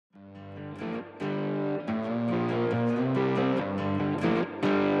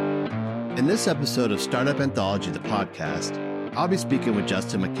In this episode of Startup Anthology, the podcast, I'll be speaking with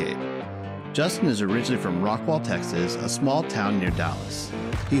Justin McCabe. Justin is originally from Rockwall, Texas, a small town near Dallas.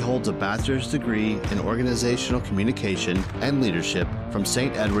 He holds a bachelor's degree in organizational communication and leadership from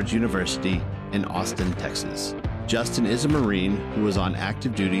St. Edward's University in Austin, Texas. Justin is a Marine who was on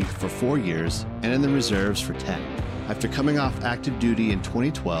active duty for 4 years and in the reserves for 10. After coming off active duty in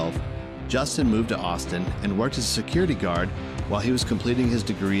 2012, Justin moved to Austin and worked as a security guard while he was completing his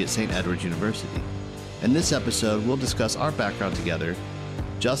degree at St. Edward's University. In this episode, we'll discuss our background together,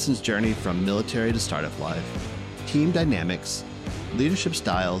 Justin's journey from military to startup life, team dynamics, leadership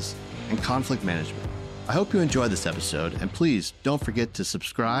styles, and conflict management. I hope you enjoy this episode, and please don't forget to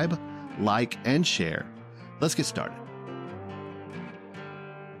subscribe, like, and share. Let's get started.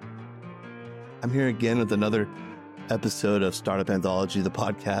 I'm here again with another episode of Startup Anthology, the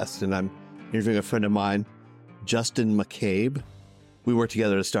podcast, and I'm interviewing a friend of mine, Justin McCabe. We work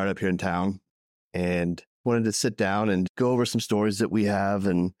together at a startup here in town and wanted to sit down and go over some stories that we have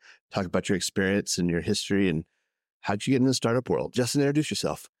and talk about your experience and your history and how'd you get in the startup world. Justin, introduce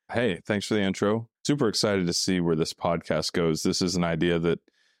yourself. Hey, thanks for the intro. Super excited to see where this podcast goes. This is an idea that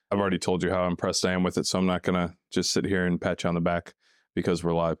I've already told you how impressed I am with it, so I'm not going to just sit here and pat you on the back because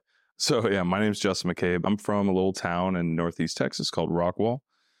we're live. So yeah, my name's Justin McCabe. I'm from a little town in Northeast Texas called Rockwall.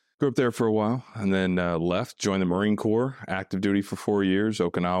 Grew up there for a while and then left, joined the Marine Corps, active duty for 4 years,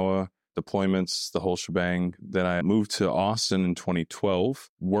 Okinawa, deployments, the whole shebang. Then I moved to Austin in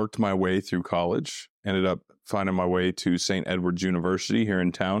 2012, worked my way through college, ended up finding my way to St. Edward's University here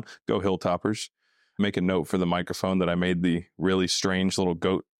in town. Go Hilltoppers. Make a note for the microphone that I made the really strange little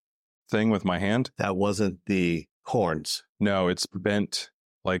goat thing with my hand. That wasn't the horns. No, it's bent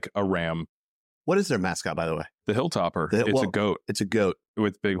like a ram. What is their mascot, by the way? The Hilltopper. It's a goat. It's a goat.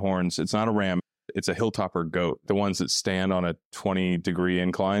 With big horns. It's not a ram. It's a Hilltopper goat. The ones that stand on a 20-degree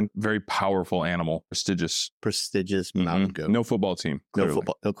incline. Very powerful animal. Prestigious mountain goat. No football team. Clearly. No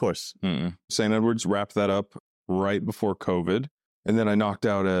football. Of course. St. Edward's wrapped that up right before COVID. And then I knocked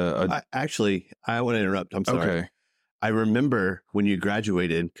out I want to interrupt. I'm sorry. Okay. I remember when you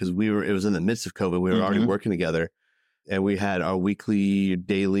graduated, because it was in the midst of COVID. We were already working together. And we had our weekly,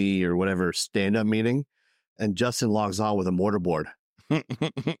 daily, or whatever stand-up meeting. And Justin logs on with a mortarboard.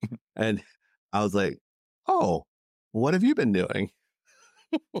 And I was like, oh, what have you been doing?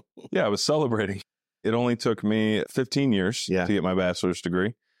 Yeah, I was celebrating. It only took me 15 years to get my bachelor's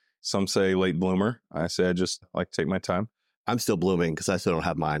degree. Some say late bloomer. I say I just like to take my time. I'm still blooming because I still don't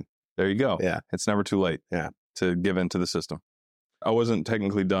have mine. There you go. Yeah. It's never too late to give into the system. I wasn't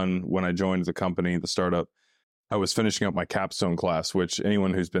technically done when I joined the company, the startup. I was finishing up my capstone class, which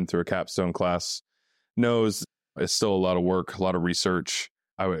anyone who's been through a capstone class knows it's still a lot of work, a lot of research.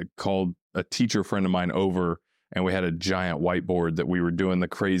 I called a teacher friend of mine over and we had a giant whiteboard that we were doing the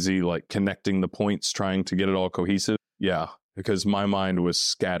crazy, like connecting the points, trying to get it all cohesive. Yeah, because my mind was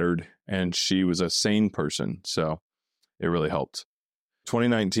scattered and she was a sane person. So it really helped.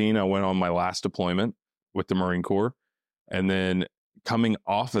 2019, I went on my last deployment with the Marine Corps. And then coming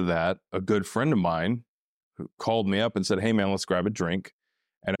off of that, a good friend of mine who called me up and said, hey man, let's grab a drink.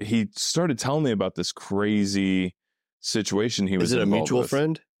 And he started telling me about this crazy situation he was involved with. Is it a mutual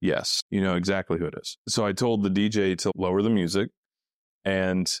friend? Yes. You know exactly who it is. So I told the DJ to lower the music.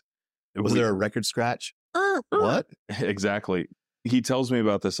 And was there a record scratch? What? Exactly. He tells me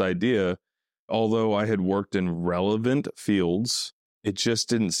about this idea. Although I had worked in relevant fields, it just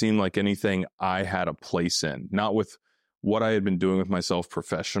didn't seem like anything I had a place in. Not with what I had been doing with myself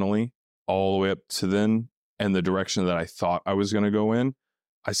professionally all the way up to then and the direction that I thought I was going to go in.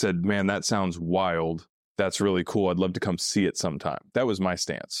 I said, man, that sounds wild. That's really cool. I'd love to come see it sometime. That was my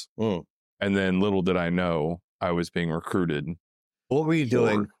stance. And then little did I know I was being recruited. What were you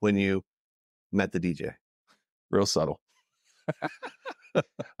doing when you met the DJ? Real subtle.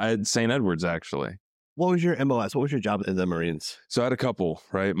 I had St. Edward's, actually. What was your MOS? What was your job in the Marines? So I had a couple,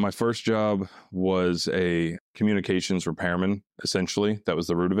 right? My first job was a communications repairman, essentially. That was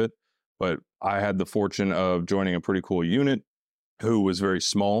the root of it. But I had the fortune of joining a pretty cool unit who was very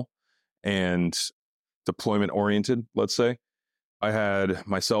small and deployment oriented, let's say. I had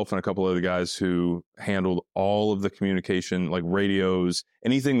myself and a couple other guys who handled all of the communication, like radios,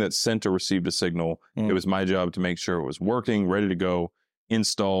 anything that sent or received a signal. It was my job to make sure it was working, ready to go,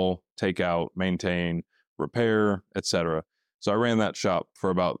 install, take out, maintain, repair, etc. So I ran that shop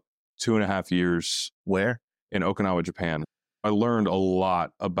for about 2.5 years. Where? In Okinawa, Japan. I learned a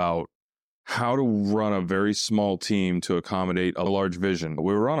lot about how to run a very small team to accommodate a large vision.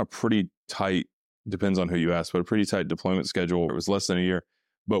 We were on a pretty tight, depends on who you ask, but a pretty tight deployment schedule. It was less than a year,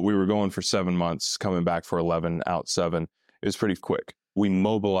 but we were going for 7 months, coming back for 11, out 7. It was pretty quick. we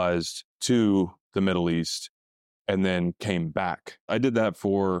mobilized to the Middle East and then came back. I did that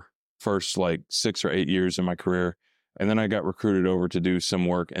for first like 6 or 8 years in my career. And then I got recruited over to do some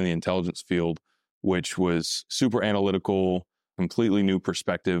work in the intelligence field, which was super analytical, completely new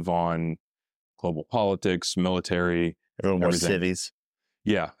perspective on global politics, military. Everyone wore civvies.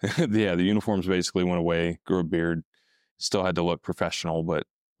 Yeah. Yeah. The uniforms basically went away, grew a beard, still had to look professional, but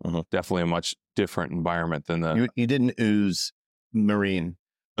definitely a much different environment than the... You didn't ooze Marine.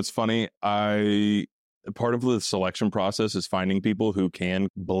 It's funny. Part of the selection process is finding people who can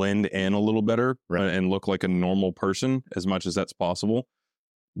blend in a little better and look like a normal person as much as that's possible.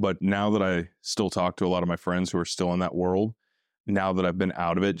 But now that I still talk to a lot of my friends who are still in that world, now that I've been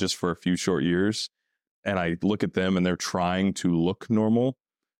out of it just for a few short years, and I look at them and they're trying to look normal,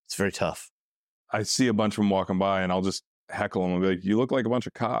 it's very tough. I see a bunch of them walking by and I'll just heckle them and be like, you look like a bunch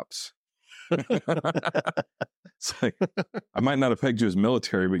of cops. It's like, I might not have pegged you as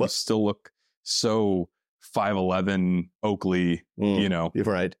military, but you still look so 5'11", Oakley, you know. You're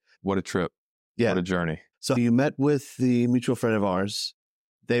right. What a trip. Yeah. What a journey. So you met with the mutual friend of ours.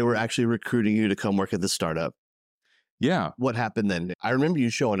 They were actually recruiting you to come work at the startup. Yeah. What happened then? I remember you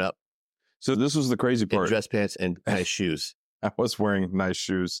showing up. So this was the crazy part. In dress pants and nice shoes. I was wearing nice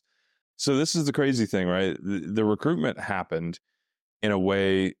shoes. So this is the crazy thing, right? The recruitment happened in a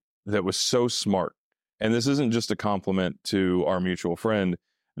way that was so smart. And this isn't just a compliment to our mutual friend.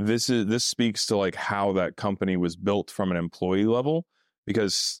 This speaks to like how that company was built from an employee level,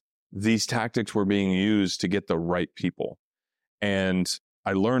 because these tactics were being used to get the right people. And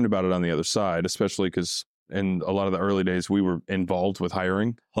I learned about it on the other side, especially because in a lot of the early days, we were involved with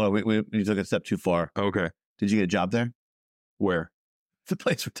hiring. Hold on, we took a step too far. Okay. Did you get a job there? Where? The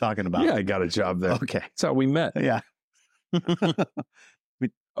place we're talking about. Yeah, I got a job there. Okay. That's how we met. Yeah.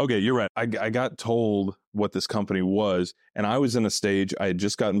 Okay, you're right. I got told what this company was, and I was in a stage, I had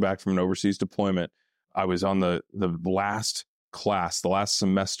just gotten back from an overseas deployment. I was on the last class, the last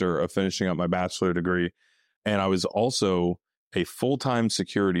semester of finishing up my bachelor degree, and I was also a full-time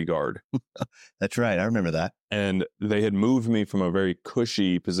security guard. That's right. I remember that. And they had moved me from a very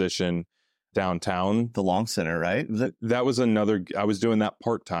cushy position downtown. The Long Center, right? That was another, I was doing that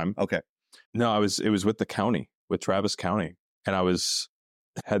part-time. Okay. No, it was with the county, with Travis County. And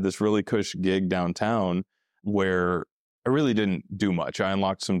had this really cush gig downtown where I really didn't do much. I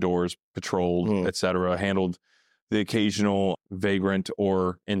unlocked some doors, patrolled, etc., handled the occasional vagrant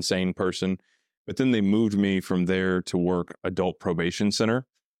or insane person. But then they moved me from there to work adult probation center,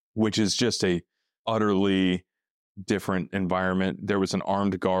 which is just a utterly different environment. There was an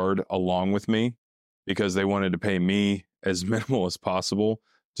armed guard along with me because they wanted to pay me as minimal as possible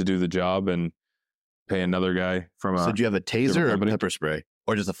to do the job and pay another guy from So did you have a taser or a pepper spray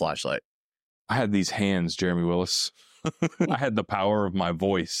or just a flashlight? I had these hands, Jeremy Willis. I had the power of my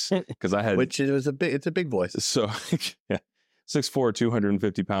voice because I had, which it's a big voice. So yeah, 6'4",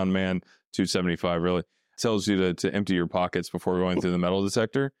 250-pound man, 275 really tells you to empty your pockets before going through the metal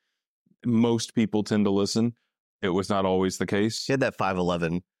detector. Most people tend to listen. It was not always the case. He had that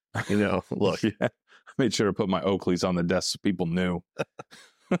 5'11", look. Yeah. I made sure to put my Oakleys on the desk so people knew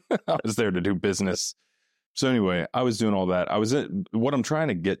I was there to do business. So anyway, I was doing all that. What I'm trying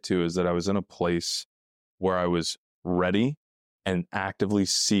to get to is that I was in a place where I was ready and actively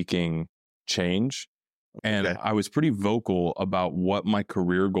seeking change. And I was pretty vocal about what my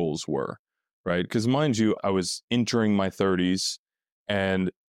career goals were, right? Because mind you, I was entering my 30s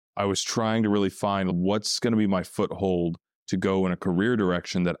and I was trying to really find what's going to be my foothold to go in a career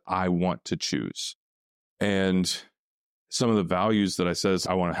direction that I want to choose. And some of the values that I said is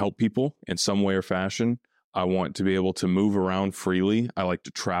I want to help people in some way or fashion. I want to be able to move around freely. I like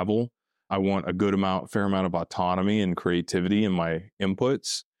to travel. I want a fair amount of autonomy and creativity in my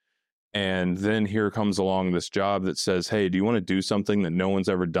inputs. And then here comes along this job that says, hey, do you want to do something that no one's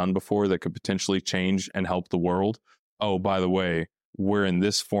ever done before that could potentially change and help the world? Oh, by the way, we're in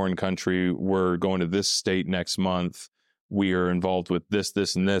this foreign country. We're going to this state next month. We are involved with this,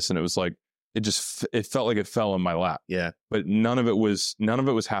 this, and this. And it was like, it felt like it fell in my lap. Yeah. But none of it was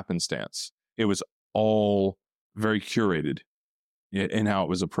happenstance. It was all very curated in how it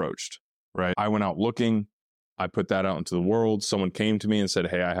was approached, right? I went out looking. I put that out into the world. Someone came to me and said,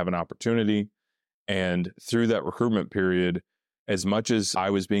 hey, I have an opportunity. And through that recruitment period, as much as I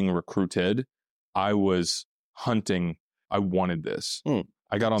was being recruited, I was hunting. I wanted this.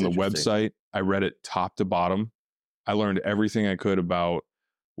 I got on the website. I read it top to bottom. I learned everything I could about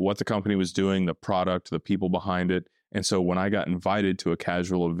what the company was doing, the product, the people behind it. And so when I got invited to a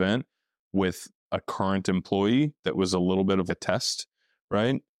casual event with a current employee that was a little bit of a test,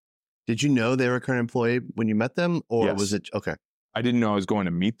 right? Did you know they were a current employee when you met them, or Yes. was it okay? I didn't know I was going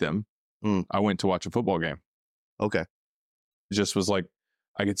to meet them. Mm. I went to watch a football game. Okay. It just was like,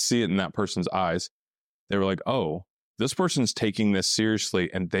 I could see it in that person's eyes. They were like, oh, this person's taking this seriously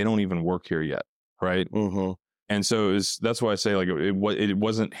and they don't even work here yet. Right. Mm-hmm. And so that's why I say, like, it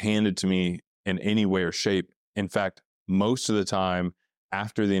wasn't handed to me in any way or shape. In fact, most of the time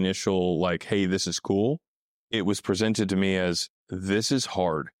after the initial, like, hey, this is cool, it was presented to me as, this is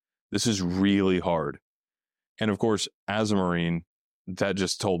hard. This is really hard. And of course, as a Marine, that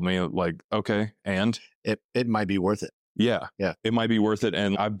just told me, like, okay, and it might be worth it. Yeah. Yeah. It might be worth it.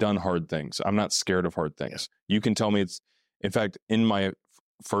 And I've done hard things. I'm not scared of hard things. Yeah. You can tell me in fact, in my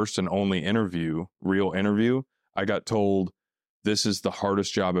first and only real interview, I got told this is the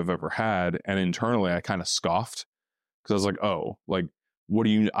hardest job I've ever had. And internally, I kind of scoffed because I was like, oh, like,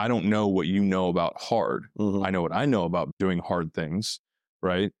 I don't know what you know about hard. Mm-hmm. I know what I know about doing hard things,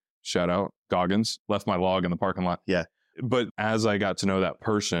 right? Shout out Goggins, left my log in the parking lot. Yeah. But as I got to know that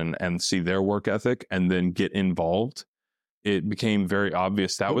person and see their work ethic and then get involved, it became very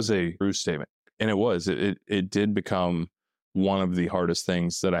obvious that was a true statement. And it did become one of the hardest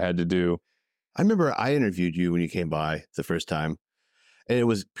things that I had to do. I remember I interviewed you when you came by the first time, and it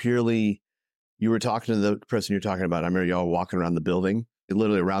was purely, you were talking to the person you're talking about. I remember y'all walking around the building,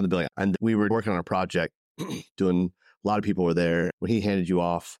 literally around the building, and we were working on a project doing, a lot of people were there. When he handed you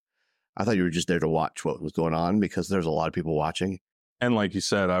off, I thought you were just there to watch what was going on because there's a lot of people watching. And like you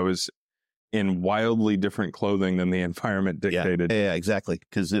said, I was in wildly different clothing than the environment dictated. Yeah, exactly.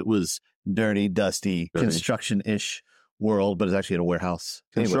 Because it was dirty, dusty, construction-ish world, but it's actually in a warehouse.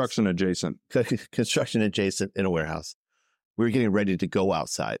 Construction adjacent. Construction adjacent in a warehouse. We were getting ready to go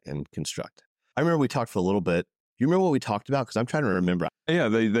outside and construct. I remember we talked for a little bit. You remember what we talked about? Because I'm trying to remember. Yeah,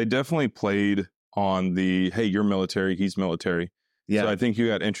 they definitely played on the, hey, you're military, he's military. Yeah. So I think you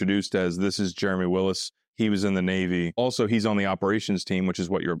got introduced as, this is Jeremy Willis. He was in the Navy. Also, he's on the operations team, which is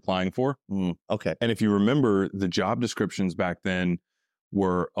what you're applying for. Okay. And if you remember, the job descriptions back then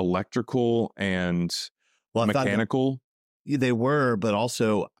were electrical and mechanical. They were, but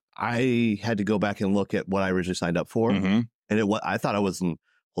also I had to go back and look at what I originally signed up for. Mm-hmm. And I thought I was in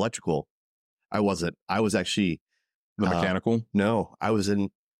electrical. I wasn't. I was actually the mechanical. No, I was in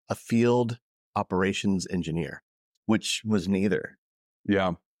a field operations engineer, which was neither.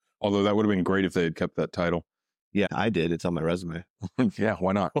 Yeah. Although that would have been great if they had kept that title. Yeah, I did. It's on my resume. Yeah,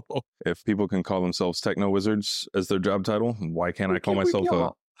 why not? If people can call themselves techno wizards as their job title, why can't I call myself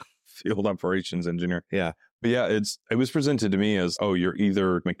a field operations engineer? Yeah. But yeah, it was presented to me as, oh, you're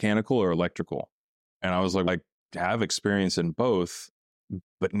either mechanical or electrical. And I was like, I have experience in both,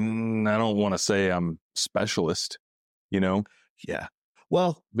 but I don't want to say I'm specialist, you know? Yeah.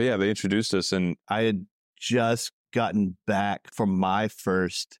 Well, but yeah, they introduced us, and I had just gotten back from my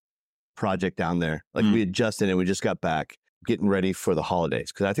first project down there. Like we had just we just got back getting ready for the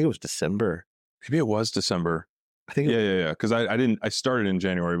holidays. Cause I think it was December. Maybe it was December. I think. Yeah. Cause I started in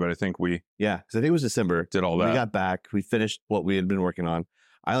January, but I think cause I think it was December. Did all that. We got back. We finished what we had been working on.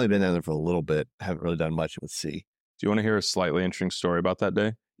 I only been there for a little bit. Haven't really done much. Let's see. Do you want to hear a slightly interesting story about that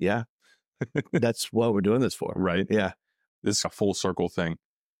day? Yeah. That's what we're doing this for. Right. Yeah. This is a full circle thing.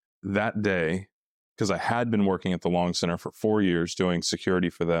 That day, because I had been working at the Long Center for 4 years doing security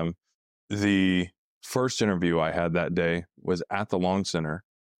for them. The first interview I had that day was at the Long Center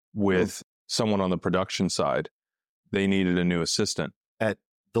with someone on the production side. They needed a new assistant. At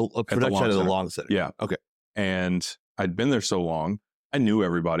the production side of the Long Center? Yeah. Okay. And I'd been there so long, I knew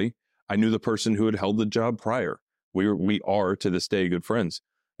everybody. I knew the person who had held the job prior. We are to this day good friends.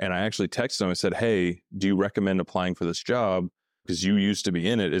 And I actually texted him. I said, hey, do you recommend applying for this job? Because you used to be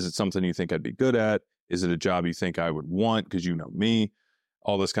in it. Is it something you think I'd be good at? Is it a job you think I would want? Because you know me,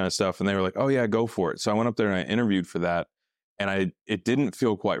 all this kind of stuff. And they were like, oh yeah, go for it. So I went up there and I interviewed for that. And it didn't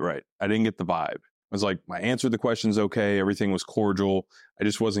feel quite right. I didn't get the vibe. I was like, I answered the questions okay. Everything was cordial. I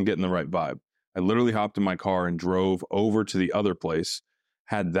just wasn't getting the right vibe. I literally hopped in my car and drove over to the other place,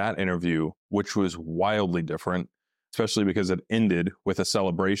 had that interview, which was wildly different, especially because it ended with a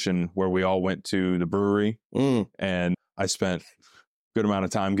celebration where we all went to the brewery and I spent a good amount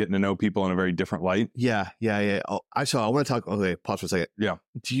of time getting to know people in a very different light. Yeah. Oh, I want to talk. Okay, pause for a second. Yeah.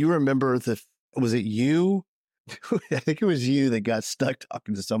 Do you remember was it you? I think it was you that got stuck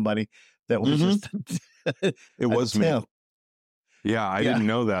talking to somebody that was just. It was me. Yeah, I didn't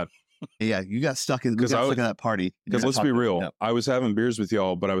know that. Yeah, you got stuck at that party. Because let's be real, I was having beers with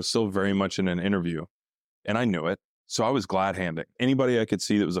y'all, but I was still very much in an interview, and I knew it. So I was glad handing anybody I could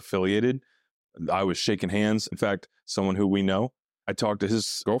see that was affiliated. I was shaking hands. In fact, someone who we know, I talked to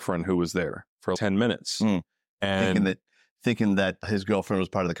his girlfriend who was there for 10 minutes, and thinking that his girlfriend was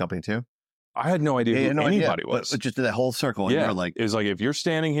part of the company too. I had no idea who anybody was. But just did that whole circle. And you're like, it was like, if you're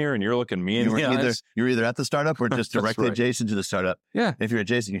standing here and you're looking me in the eyes, you're either at the startup or just directly adjacent to the startup. Yeah. If you're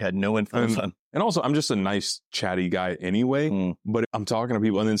adjacent, you had no influence on. And also, I'm just a nice, chatty guy anyway, but I'm talking to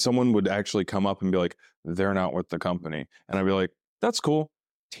people, and then someone would actually come up and be like, they're not with the company. And I'd be like, that's cool.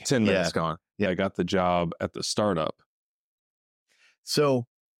 10 minutes gone. Yeah, I got the job at the startup. So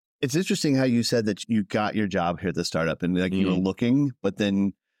it's interesting how you said that you got your job here at the startup and like you were looking, but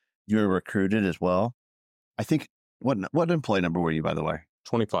then you were recruited as well. I think, what employee number were you, by the way?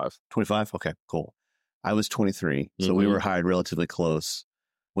 25. 25? Okay, cool. I was 23. So we were hired relatively close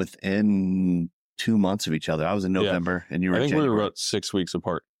within 2 months of each other. I was in November and you were in January. I think we were about 6 weeks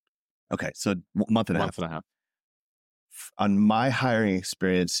apart. Okay, so month and a half. On my hiring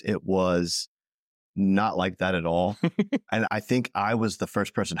experience, it was not like that at all. And I think I was the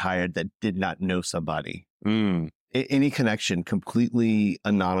first person hired that did not know somebody. Any connection, completely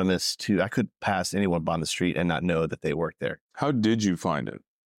anonymous I could pass anyone on the street and not know that they worked there. How did you find it?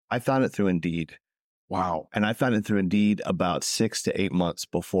 I found it through Indeed. Wow. And I found it through Indeed about 6 to 8 months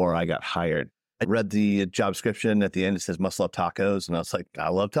before I got hired. I read the job description. At the end, it says must love tacos. And I was like, I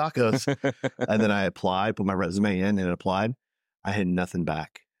love tacos. And then I applied, put my resume in and applied. I had nothing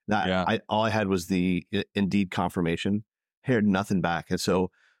back. All I had was the Indeed confirmation. I heard nothing back. And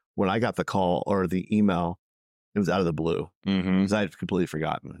so when I got the call or the email, it was out of the blue because I had completely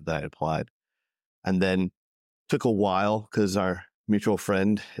forgotten that I applied. And then took a while because our mutual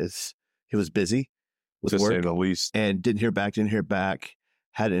friend he was busy with work, to say the least, and didn't hear back,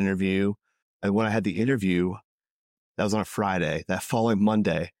 had an interview. And when I had the interview, that was on a Friday. That following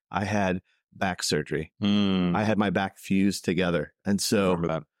Monday, I had back surgery. I had my back fused together. And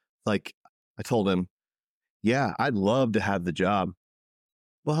so like I told him, yeah, I'd love to have the job,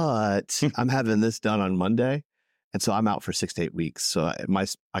 but I'm having this done on Monday. And so I'm out for 6 to 8 weeks. So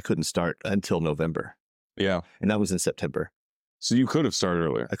I couldn't start until November. Yeah. And that was in September. So you could have started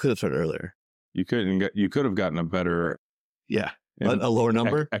earlier. I could have started earlier. You could have gotten a better. Yeah. A lower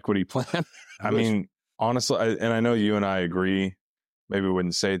number. Equity plan. I mean, honestly, and I know you and I agree, maybe we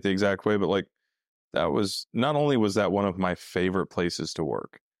wouldn't say it the exact way, but like that was, not only was that one of my favorite places to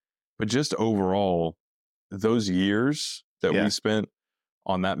work, but just overall, those years that we spent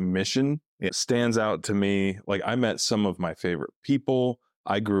on that mission stands out to me. Like I met some of my favorite people.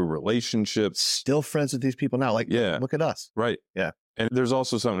 I grew relationships. Still friends with these people now. Like, look at us. Right. Yeah. And there's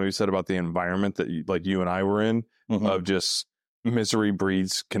also something we said about the environment that you and I were in of just misery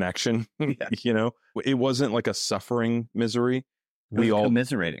breeds connection. You know, it wasn't like a suffering misery. We all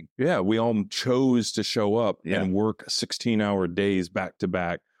commiserating. Yeah. We all chose to show up and work 16-hour days back to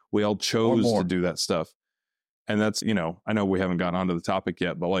back. We all chose to do that stuff. And that's, I know we haven't gotten onto the topic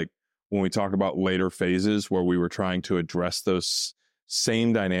yet, but like when we talk about later phases where we were trying to address those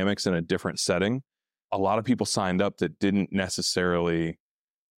same dynamics in a different setting, a lot of people signed up that didn't necessarily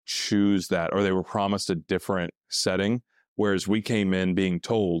choose that, or they were promised a different setting. Whereas we came in being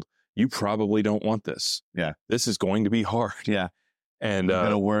told, you probably don't want this. Yeah. This is going to be hard. Yeah. And you're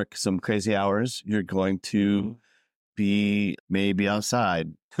going to work some crazy hours. You're going to be maybe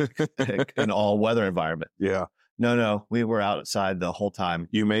outside an all weather environment. Yeah. No, we were outside the whole time.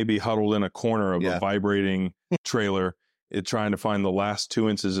 You may be huddled in a corner of a vibrating trailer trying to find the last 2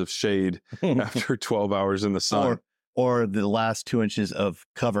 inches of shade after 12 hours in the sun. Or the last 2 inches of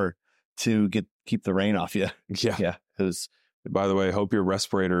cover to keep the rain off you. Yeah. Yeah. By the way, hope your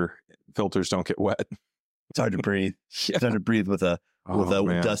respirator filters don't get wet. It's hard to breathe. It's hard to breathe with a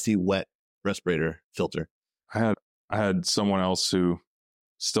dusty, wet respirator filter. I had someone else who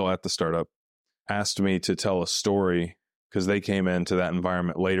still at the startup asked me to tell a story because they came into that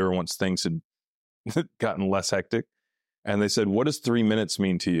environment later once things had gotten less hectic. And they said, what does 3 minutes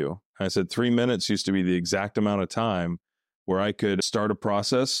mean to you? And I said, 3 minutes used to be the exact amount of time where I could start a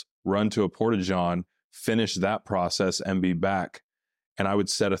process, run to a porta-john, finish that process and be back. And I would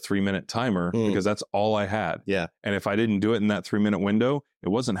set a 3-minute timer because that's all I had. Yeah. And if I didn't do it in that 3-minute window, it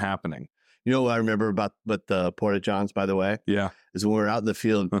wasn't happening. You know what I remember about the porta-johns, by the way? Yeah. Is when we were out in the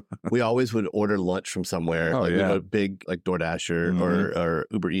field, we always would order lunch from somewhere. Big like DoorDash or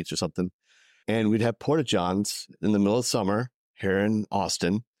Uber Eats or something. And we'd have porta-johns in the middle of summer here in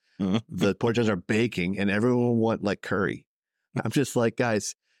Austin. The porta-johns are baking and everyone would want like curry. I'm just like,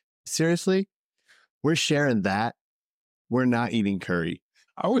 guys, seriously? We're sharing that. We're not eating curry.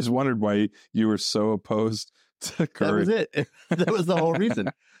 I always wondered why you were so opposed to curry. That was it. That was the whole reason.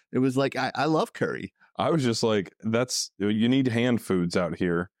 It was like, I love curry. I was just like, you need hand foods out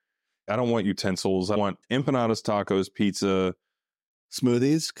here. I don't want utensils. I want empanadas, tacos, pizza.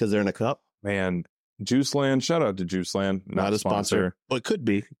 Smoothies, because they're in a cup. Man, Juiceland, shout out to Juiceland. Not a sponsor. But could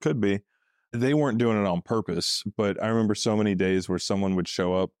be. Could be. They weren't doing it on purpose, but I remember so many days where someone would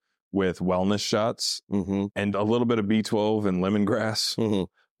show up with wellness shots and a little bit of B12 and lemongrass.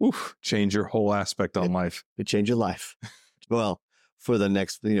 Oof, change your whole aspect on life. It change your life. Well, for the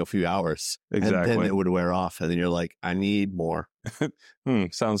next few hours. Exactly. And then it would wear off. And then you're like, I need more.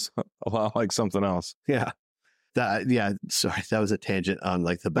 Sounds a lot like something else. Yeah. Sorry, that was a tangent on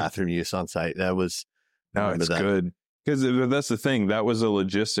like the bathroom use on site. That was No, it's good. Because that's the thing. That was a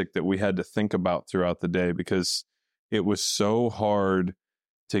logistic that we had to think about throughout the day because it was so hard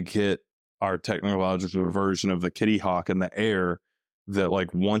to get our technological version of the Kitty Hawk in the air that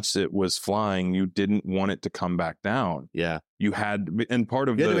like once it was flying, you didn't want it to come back down. Yeah. You had, and part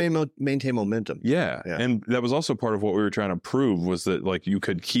of you had to maintain momentum. Yeah. And that was also part of what we were trying to prove was that like you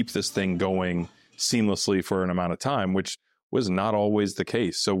could keep this thing going seamlessly for an amount of time, which was not always the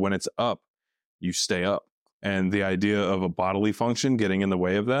case. So when it's up, you stay up. And the idea of a bodily function getting in the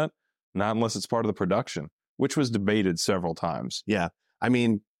way of that, not unless it's part of the production, which was debated several times. Yeah. I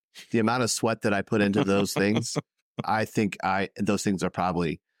mean, the amount of sweat that I put into those things, I think those things are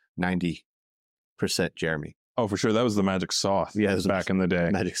probably 90% Jeremy. Oh, for sure. That was the magic saw. Yeah, it was back in the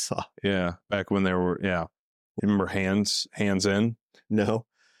day. Magic saw. Yeah. Back when there were, You remember hands in? No,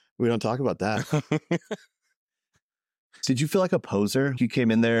 we don't talk about that. Did you feel like a poser? You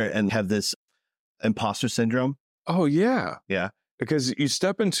came in there and have this imposter syndrome? Oh, yeah. Yeah. Because you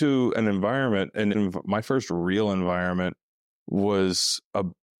step into an environment, and my first real environment was a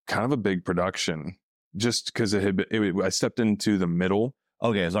kind of a big production, just because I stepped into the middle.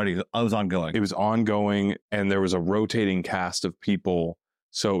 Okay, it was ongoing. It was ongoing, and there was a rotating cast of people,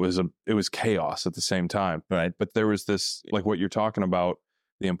 so it was chaos at the same time. Right. But there was this, like what you're talking about,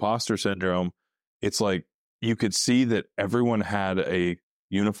 the imposter syndrome. It's like you could see that everyone had a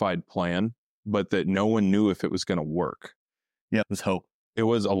unified plan, but that no one knew if it was going to work. Yeah, it was hope. It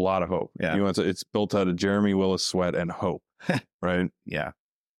was a lot of hope. Yeah. It's built out of Jeremy Willis sweat and hope, right? Yeah.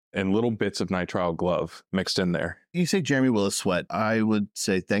 And little bits of nitrile glove mixed in there. You say Jeremy Willis sweat. I would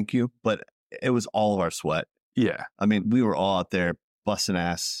say thank you, but it was all of our sweat. Yeah. I mean, we were all out there busting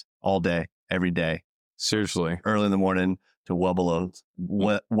ass all day, every day. Seriously. Early in the morning to well below,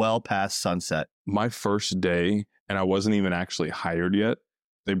 well past sunset. My first day, and I wasn't even actually hired yet.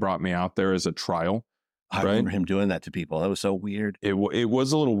 They brought me out there as a trial. I remember him doing that to people. That was so weird. It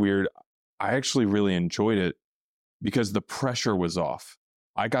was a little weird. I actually really enjoyed it because the pressure was off.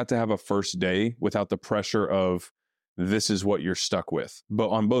 I got to have a first day without the pressure of this is what you're stuck with. But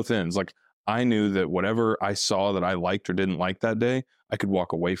on both ends, like I knew that whatever I saw that I liked or didn't like that day, I could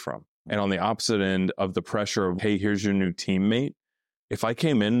walk away from. And on the opposite end of the pressure of, hey, here's your new teammate. If I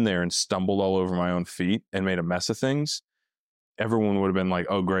came in there and stumbled all over my own feet and made a mess of things, everyone would have been like,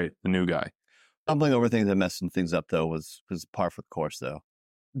 oh, great, the new guy. Stumbling over things and messing things up, though, was par for the course, though.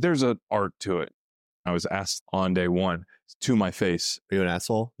 There's an art to it. I was asked on day one to my face. Are you an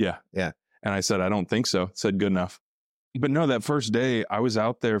asshole? Yeah. Yeah. And I said, I don't think so. Said, good enough. But no, that first day, I was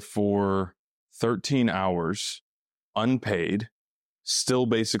out there for 13 hours, unpaid, still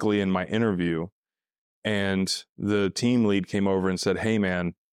basically in my interview. And the team lead came over and said, hey,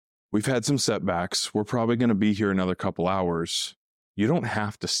 man, we've had some setbacks. We're probably going to be here another couple hours. You don't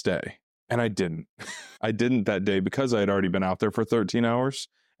have to stay. And I didn't. I didn't that day because I had already been out there for 13 hours.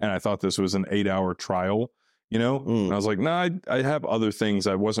 And I thought this was an 8-hour trial, And I was like, no, I have other things.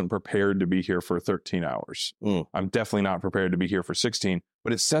 I wasn't prepared to be here for 13 hours. I'm definitely not prepared to be here for 16.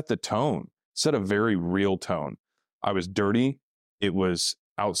 But it set the tone, set a very real tone. I was dirty. It was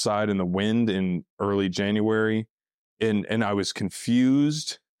outside in the wind in early January. And I was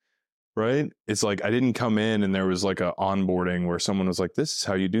confused, right? It's like I didn't come in and there was like a onboarding where someone was like, this is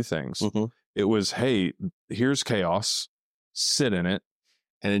how you do things. It was, hey, here's chaos. Sit in it.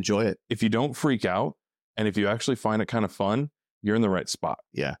 And enjoy it. If you don't freak out, and if you actually find it kind of fun, you're in the right spot.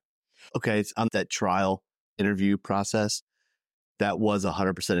 Yeah. Okay. It's on that trial interview process. That was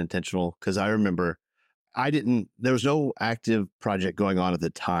 100% intentional. Because I remember there was no active project going on at the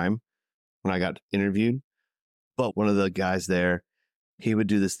time when I got interviewed. But one of the guys there, he would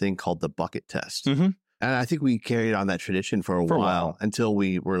do this thing called the bucket test. And I think we carried on that tradition for a while until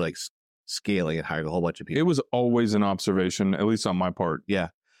we were like scaling and hiring a whole bunch of people. It was always an observation, at least on my part. Yeah.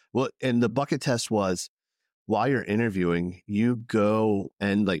 Well, and the bucket test was, while you're interviewing, you go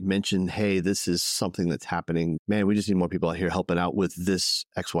and like mention, hey, this is something that's happening. Man, we just need more people out here helping out with this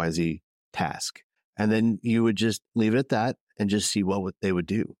XYZ task. And then you would just leave it at that and just see what they would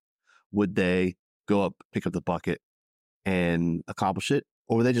do. Would they go up, pick up the bucket and accomplish it?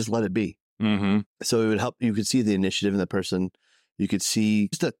 Or would they just let it be? So it would help. You could see the initiative in the person. You could see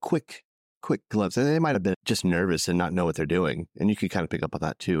just a quick quick glimpse. And they might have been just nervous and not know what they're doing. And you could kind of pick up on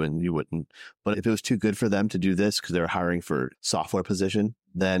that too, and you wouldn't. But if it was too good for them to do this because they're hiring for software position,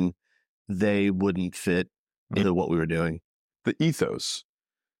 then they wouldn't fit into what we were doing. The ethos.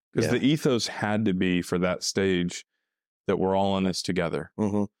 Because the ethos had to be for that stage that we're all in this together.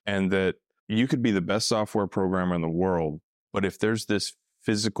 And that you could be the best software programmer in the world, but if there's this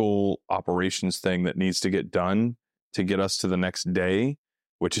physical operations thing that needs to get done to get us to the next day,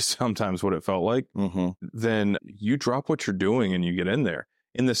 which is sometimes what it felt like, then you drop what you're doing and you get in there.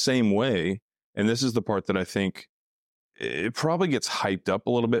 In the same way, and this is the part that I think it probably gets hyped up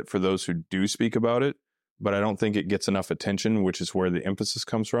a little bit for those who do speak about it, but I don't think it gets enough attention, which is where the emphasis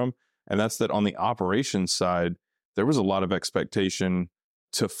comes from. And that's that on the operations side, there was a lot of expectation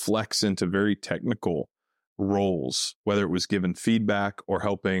to flex into very technical roles, whether it was giving feedback or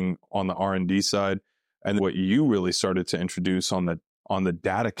helping on the R&D side. And what you really started to introduce on the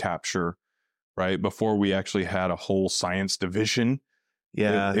data capture, right? Before we actually had a whole science division.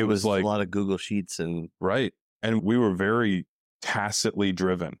 Yeah, it was like a lot of Google Sheets and right. And we were very tacitly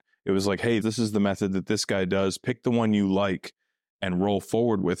driven. It was like, hey, this is the method that this guy does. Pick the one you like and roll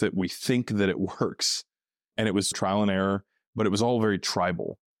forward with it. We think that it works. And it was trial and error, but it was all very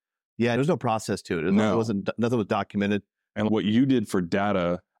tribal. Yeah, there's no process to it. Nothing was documented. And what you did for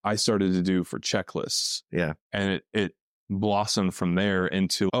data, I started to do for checklists. Yeah. And it blossomed from there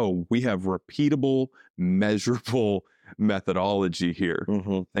into, we have repeatable, measurable methodology here.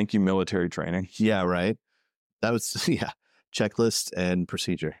 Thank you, military training. Yeah, right. That was, checklist and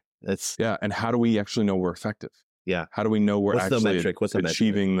procedure. And how do we actually know we're effective? Yeah. How do we know we're actually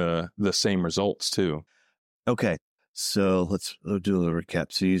achieving the same results too? Okay. So let's do a little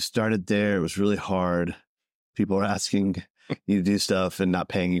recap. So you started there. It was really hard. People were asking you to do stuff and not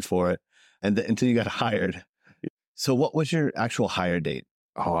paying you for it. And until you got hired. So what was your actual hire date?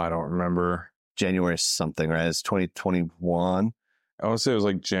 Oh, I don't remember. January something, right? It's 2021. I would say it was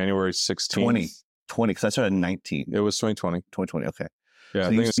like January 16th. 2020, because I started in 19. It was 2020. 2020, okay. Yeah,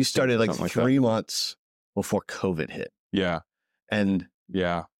 so you started like 3 months before COVID hit. Yeah. And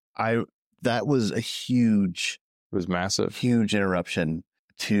that was it was massive. Huge interruption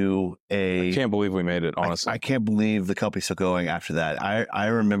to I can't believe we made it, honestly. I can't believe the company's still going after that. I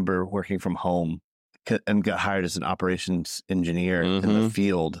remember working from home and got hired as an operations engineer in the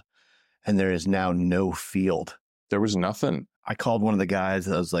field, and there is now no field. There was nothing. I called one of the guys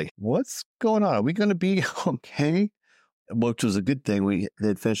and I was like, what's going on? Are we going to be okay? Which was a good thing. We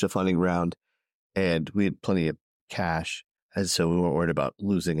had finished a funding round and we had plenty of cash. And so we weren't worried about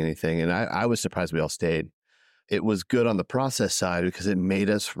losing anything. And I was surprised we all stayed. It was good on the process side because it made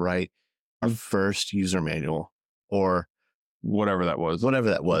us write our first user manual or whatever that was,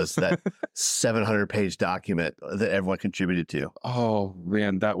 that 700-page document that everyone contributed to. Oh,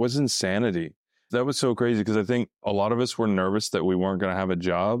 man, that was insanity. That was so crazy because I think a lot of us were nervous that we weren't going to have a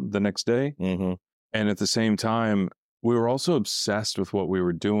job the next day. And at the same time, we were also obsessed with what we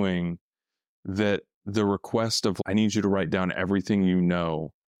were doing, that the request of, I need you to write down everything you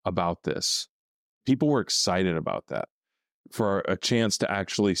know about this. People were excited about that, for a chance to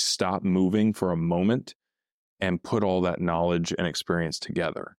actually stop moving for a moment and put all that knowledge and experience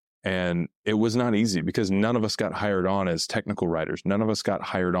together. And it was not easy because none of us got hired on as technical writers. None of us got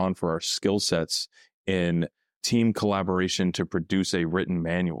hired on for our skill sets in team collaboration to produce a written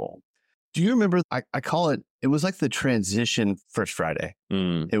manual. Do you remember, I call it was like the transition First Friday.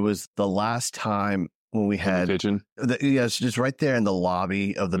 It was the last time when we had, it's just right there in the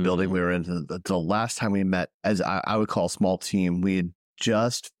lobby of the building we were in. The last time we met, as I would call a small team, we had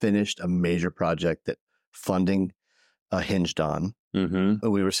just finished a major project that funding hinged on.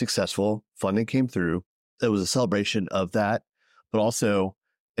 We were successful. Funding came through. It was a celebration of that, but also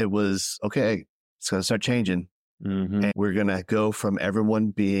it was, okay, it's going to start changing. And we're going to go from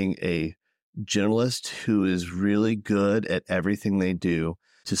everyone being a generalist who is really good at everything they do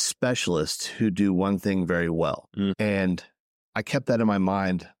to specialists who do one thing very well. And I kept that in my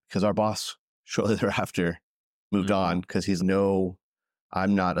mind because our boss shortly thereafter moved on because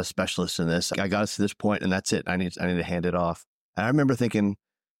I'm not a specialist in this. I got us to this point and that's it. I need to hand it off. And I remember thinking,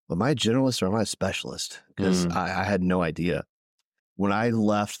 well, am I a generalist or am I a specialist? Because I had no idea. When I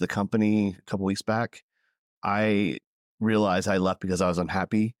left the company a couple weeks back, I realized I left because I was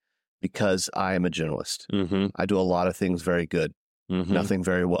unhappy because I am a generalist. I do a lot of things very good, nothing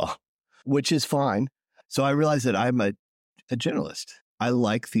very well, which is fine. So I realized that I'm a generalist. I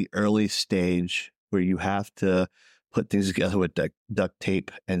like the early stage where you have to put things together with duct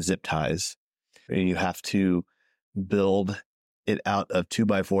tape and zip ties. And you have to build it out of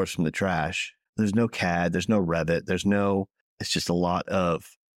 2x4s from the trash. There's no CAD, there's no Revit, it's just a lot of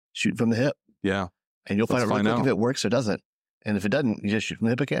Shoot from the hip. Yeah. And you'll find out really quick if it works or doesn't. And if it doesn't, you just shoot from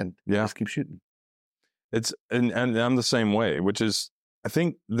the hip again. Yeah. Just keep shooting. And I'm the same way, which is, I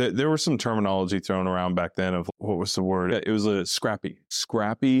think that there was some terminology thrown around back then of what was the word? It was a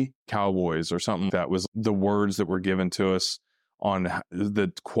scrappy cowboys or something. That was the words that were given to us on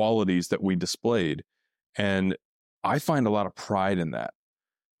the qualities that we displayed. And I find a lot of pride in that,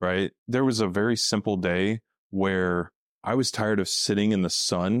 right? There was a very simple day where I was tired of sitting in the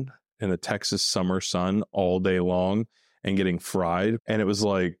sun, in the Texas summer sun all day long and getting fried. And it was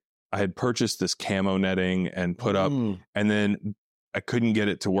like, I had purchased this camo netting and put up, and then I couldn't get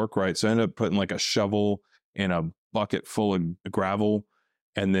it to work right. So I ended up putting like a shovel in a bucket full of gravel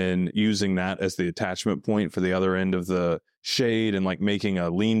and then using that as the attachment point for the other end of the shade and like making a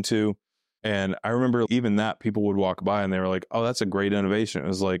lean-to. And I remember even that people would walk by and they were like, oh, that's a great innovation. It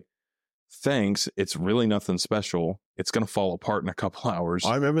was like, thanks. It's really nothing special. It's going to fall apart in a couple hours.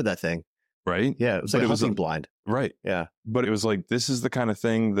 I remember that thing. Right? Yeah. It was like a hunting blind. Right. Yeah. But it was like, this is the kind of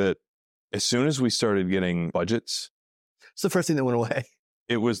thing that as soon as we started getting budgets, it's the first thing that went away.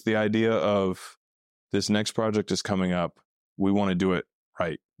 It was the idea of this next project is coming up. We want to do it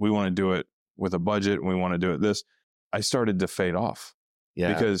right. We want to do it with a budget. And we want to do it this. I started to fade off.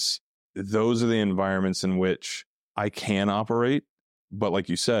 Yeah. Because those are the environments in which I can operate. But like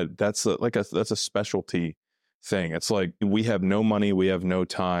you said, that's a specialty thing. It's like, we have no money, we have no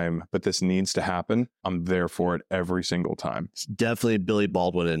time, but this needs to happen. I'm there for it every single time. It's definitely Billy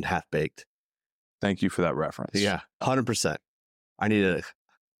Baldwin and Half Baked. Thank you for that reference. Yeah, 100%. I need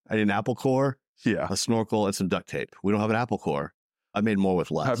an apple core, a snorkel, and some duct tape. We don't have an apple core. I made more with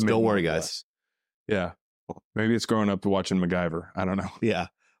less. Don't worry, guys. Yeah. Maybe it's growing up to watching MacGyver. I don't know. Yeah.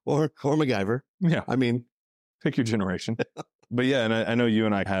 Or MacGyver. Yeah. I mean, pick your generation. But yeah, and I know you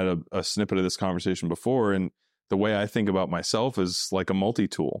and I had a snippet of this conversation before, and the way I think about myself is like a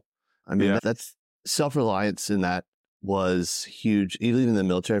multi-tool. I mean, that's self-reliance in that was huge, even in the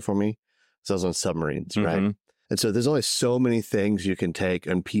military for me. So I was on submarines, right? And so there's only so many things you can take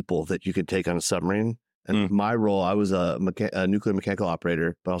and people that you can take on a submarine. And my role, I was a nuclear mechanical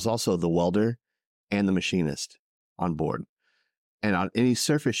operator, but I was also the welder and the machinist on board. And on any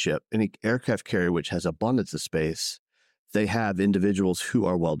surface ship, any aircraft carrier which has abundance of space, they have individuals who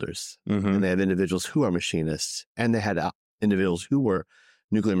are welders, and they have individuals who are machinists, and they had individuals who were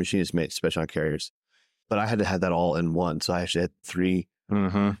nuclear machinist mates, especially on carriers. But I had to have that all in one. So I actually had 3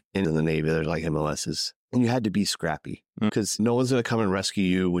 in the Navy. They're like MOSs. And you had to be scrappy because no one's going to come and rescue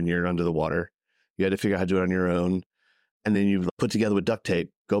you when you're under the water. You had to figure out how to do it on your own. And then you put together with duct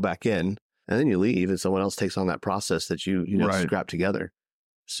tape, go back in, and then you leave and someone else takes on that process that you scrap together.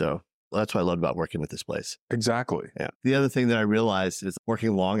 So that's what I loved about working with this place. Exactly. Yeah. The other thing that I realized is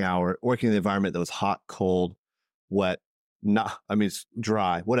working long hour, working in the environment that was hot, cold, wet, it's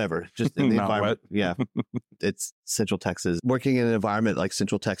dry, whatever. Just in the environment. Wet. Yeah. It's Central Texas. Working in an environment like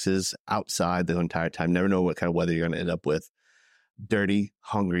Central Texas outside the entire time, never know what kind of weather you're going to end up with. Dirty,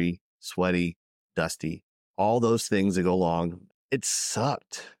 hungry, sweaty, dusty, all those things that go along. It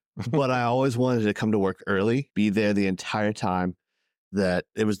sucked. But I always wanted to come to work early, be there the entire time. That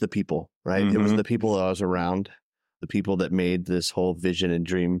it was the people, right? It was the people that I was around, the people that made this whole vision and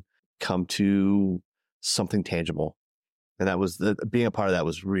dream come to something tangible. And that was being a part of that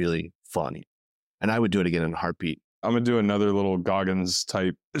was really fun. And I would do it again in a heartbeat. I'm going to do another little Goggins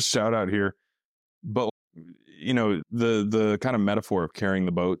type shout out here. But, the kind of metaphor of carrying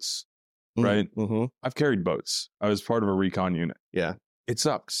the boats, right? I've carried boats. I was part of a recon unit. Yeah. It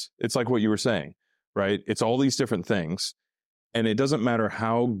sucks. It's like what you were saying, right? It's all these different things. And it doesn't matter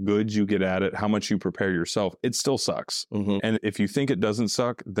how good you get at it, how much you prepare yourself, it still sucks. And if you think it doesn't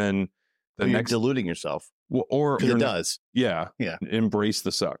suck, then you're deluding yourself. Well, or it does. Yeah. Embrace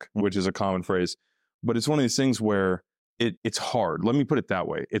the suck, which is a common phrase. But it's one of these things where it's hard. Let me put it that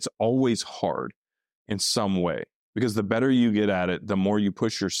way. It's always hard in some way because the better you get at it, the more you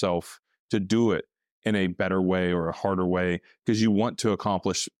push yourself to do it in a better way or a harder way because you want to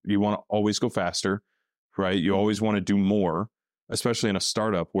always go faster, right? You always want to do more. Especially in a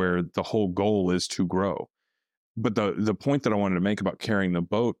startup where the whole goal is to grow. But the point that I wanted to make about carrying the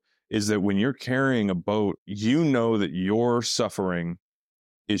boat is that when you're carrying a boat, you know that your suffering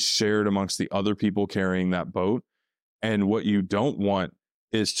is shared amongst the other people carrying that boat. And what you don't want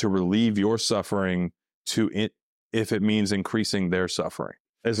is to relieve your suffering if it means increasing their suffering.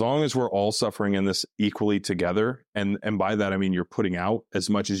 As long as we're all suffering in this equally together, and by that I mean you're putting out as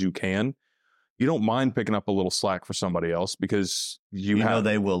much as you can, you don't mind picking up a little slack for somebody else because you know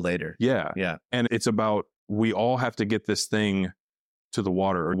they will later. Yeah. Yeah. And it's about, we all have to get this thing to the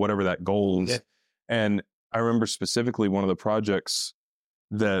water or whatever that goal is. Yeah. And I remember specifically one of the projects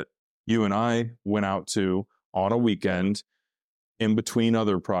that you and I went out to on a weekend in between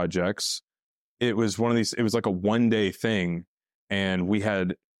other projects. It was one of these, it was like a 1-day thing. And we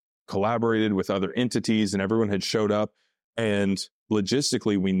had collaborated with other entities and everyone had showed up. And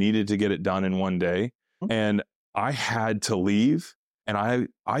logistically, we needed to get it done in 1 day. And I had to leave. And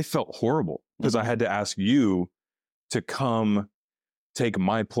I felt horrible because I had to ask you to come take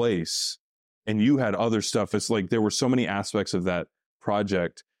my place. And you had other stuff. It's like there were so many aspects of that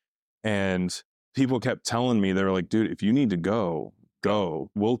project. And people kept telling me, they were like, dude, if you need to go.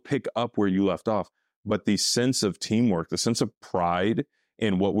 We'll pick up where you left off. But the sense of teamwork, the sense of pride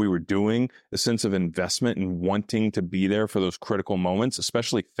in what we were doing, the sense of investment and wanting to be there for those critical moments,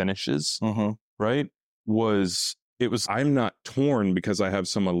 especially finishes, right? I'm not torn because I have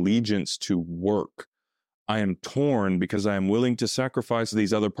some allegiance to work. I am torn because I am willing to sacrifice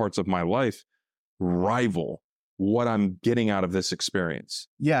these other parts of my life, rival what I'm getting out of this experience.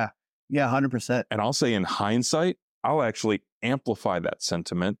 Yeah, 100%. And I'll say in hindsight, I'll actually amplify that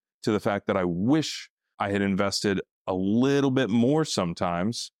sentiment to the fact that I wish I had invested a little bit more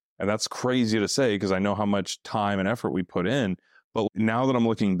sometimes. And that's crazy to say because I know how much time and effort we put in. But now that I'm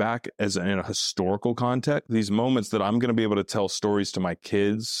looking back in a historical context, these moments that I'm going to be able to tell stories to my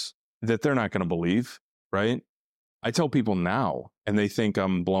kids that they're not going to believe, right? I tell people now and they think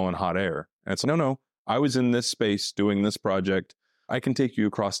I'm blowing hot air. And it's no, I was in this space doing this project. I can take you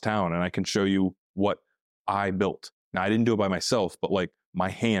across town and I can show you what I built. Now, I didn't do it by myself, but like my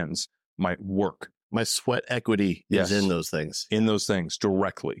hands, my work. My sweat equity is in those things. In those things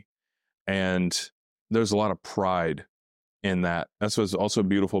directly. And there's a lot of pride in that. That's what's also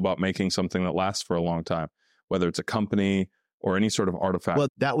beautiful about making something that lasts for a long time, whether it's a company or any sort of artifact. Well,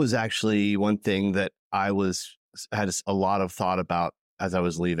 that was actually one thing that I had a lot of thought about as I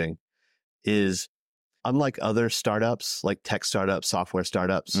was leaving is unlike other startups, like tech startups, software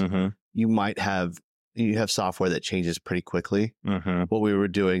startups, you have software that changes pretty quickly. What we were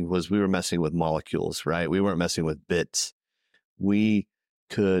doing was we were messing with molecules, right? We weren't messing with bits. We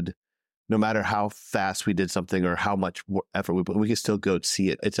could, no matter how fast we did something or how much effort we put, we could still go see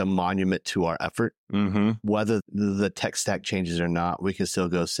it. It's a monument to our effort. Whether the tech stack changes or not, we can still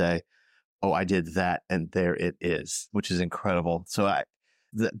go say, oh, I did that and there it is, which is incredible. So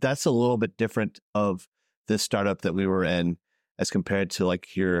that's a little bit different of this startup that we were in as compared to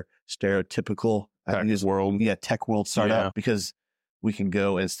like your stereotypical tech world startup, because we can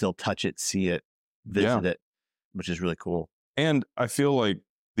go and still touch it, see it, visit it, which is really cool. And I feel like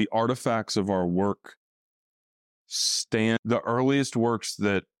the artifacts of our work the earliest works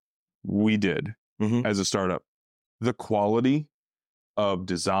that we did as a startup, the quality of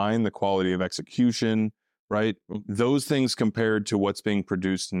design, the quality of execution, right? Those things compared to what's being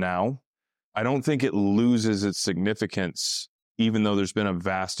produced now, I don't think it loses its significance, even though there's been a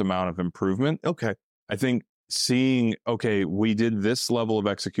vast amount of improvement. Okay. I think seeing, we did this level of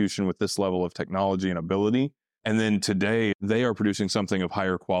execution with this level of technology and ability. And then today they are producing something of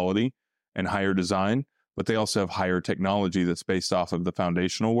higher quality and higher design, but they also have higher technology that's based off of the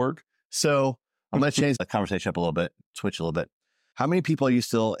foundational work. So I'm going to change the conversation up a little bit, switch a little bit. How many people are you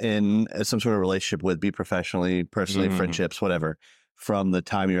still in some sort of relationship with, be professionally, personally, friendships, whatever, from the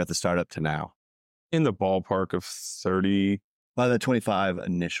time you're at the startup to now? In the ballpark of 30. By the 25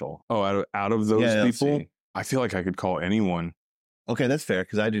 initial. Oh, out of those people, I feel like I could call anyone. Okay, that's fair,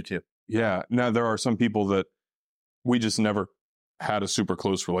 because I do too. Yeah. Now, there are some people that we just never had a super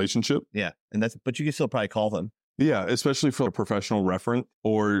close relationship. Yeah. But you can still probably call them. Yeah, especially for a professional reference,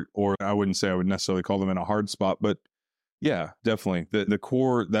 or I wouldn't say I would necessarily call them in a hard spot, but yeah, definitely. That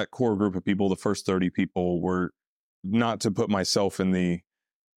core group of people, the first 30 people were, not to put myself in the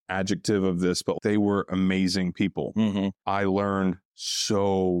adjective of this, but they were amazing people. I learned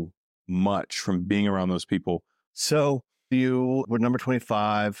so much from being around those people. So you were number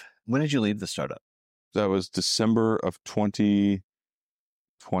 25. When did you leave the startup? That was December of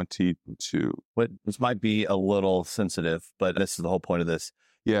 2022. This might be a little sensitive, but this is the whole point of this.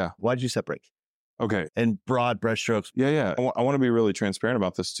 Yeah. Why did you separate? Okay. And broad brushstrokes. Yeah. I want to be really transparent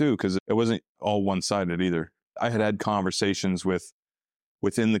about this too, because it wasn't all one-sided either. I had conversations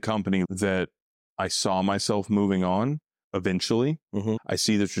within the company that I saw myself moving on eventually. I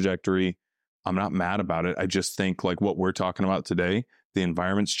see the trajectory. I'm not mad about it. I just think like what we're talking about today, the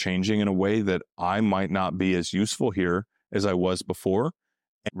environment's changing in a way that I might not be as useful here as I was before.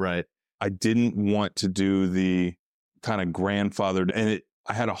 Right. I didn't want to do the kind of grandfathered, and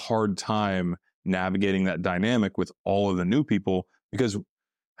I had a hard time navigating that dynamic with all of the new people, because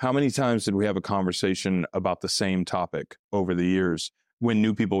how many times did we have a conversation about the same topic over the years when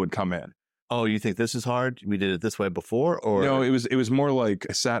new people would come in? Oh, you think this is hard? We did it this way before? Or No, it was more like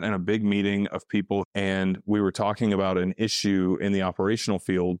I sat in a big meeting of people and we were talking about an issue in the operational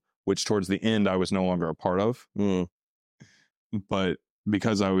field, which towards the end I was no longer a part of. But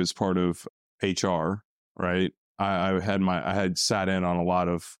because I was part of HR, right? I had sat in on a lot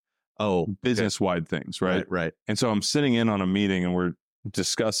of business-wide things, right? Right. And so I'm sitting in on a meeting and we're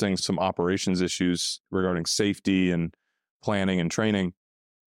discussing some operations issues regarding safety and planning and training.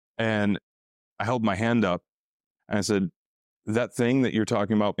 And I held my hand up and I said, that thing that you're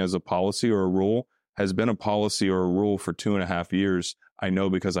talking about as a policy or a rule has been a policy or a rule for 2.5 years. I know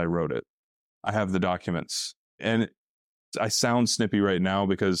because I wrote it. I have the documents. And I sound snippy right now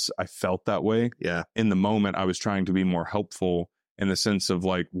because I felt that way. Yeah. In the moment, I was trying to be more helpful in the sense of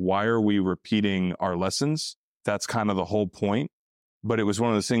like, why are we repeating our lessons? That's kind of the whole point. But it was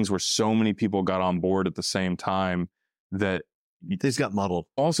one of those things where so many people got on board at the same time that they just got muddled.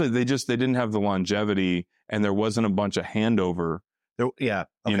 Also, they didn't have the longevity and there wasn't a bunch of handover. Yeah.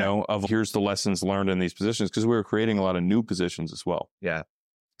 Okay. You know, of here's the lessons learned in these positions, because we were creating a lot of new positions as well. Yeah.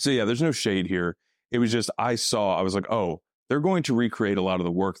 So yeah, there's no shade here. It was just, I was like, oh, they're going to recreate a lot of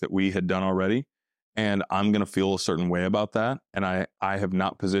the work that we had done already. And I'm going to feel a certain way about that. And I have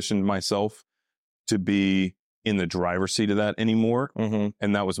not positioned myself to be in the driver's seat of that anymore.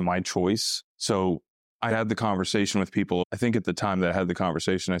 And that was my choice. So I had the conversation with people. I think at the time that I had the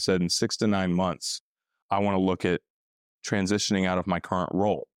conversation, I said in 6 to 9 months, I want to look at transitioning out of my current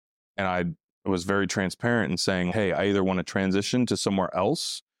role. And I was very transparent in saying, hey, I either want to transition to somewhere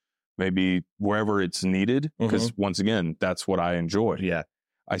else, maybe wherever it's needed, because once again, that's what I enjoy. Yeah.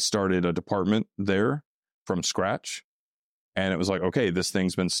 I started a department there from scratch. And it was like, okay, this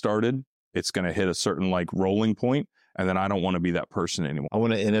thing's been started. It's going to hit a certain like rolling point, and then I don't want to be that person anymore. I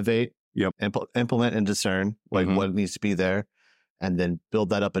want to innovate. Yep. Implement and discern like what needs to be there, and then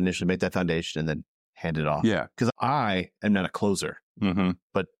build that up initially, make that foundation, and then hand it off. Yeah. Because I am not a closer, and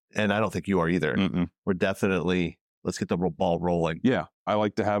I don't think you are either. We're definitely, let's get the ball rolling. Yeah. I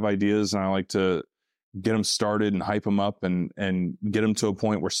like to have ideas and I like to get them started and hype them up and get them to a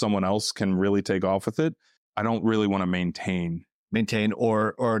point where someone else can really take off with it. I don't really want to maintain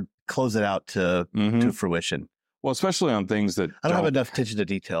or close it out to fruition. Well, especially on things that I don't have enough attention to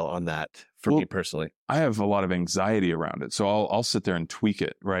detail on that for me personally. I have a lot of anxiety around it. So I'll sit there and tweak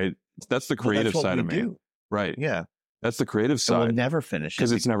it, right? That's the creative side of me. Right. Yeah. That's the creative side. We'll never finish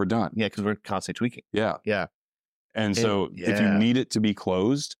because it's never done. Yeah, because we're constantly tweaking. Yeah. Yeah. And so if you need it to be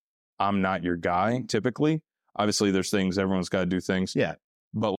closed, I'm not your guy typically. Obviously, there's things, everyone's got to do things. Yeah.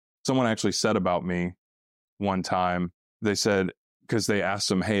 But someone actually said about me one time, they said, because they asked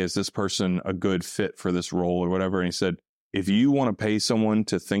him, hey, is this person a good fit for this role or whatever? And he said, if you want to pay someone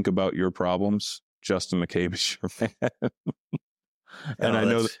to think about your problems, Justin McCabe is your man. And I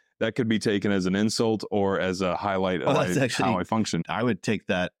know that could be taken as an insult or as a highlight of how I function. I would take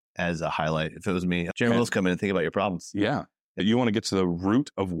that as a highlight if it was me. Jeremy Willis, come in and think about your problems. Yeah. You want to get to the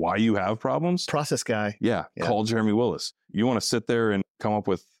root of why you have problems? Process guy. Yeah. Call Jeremy Willis. You want to sit there and come up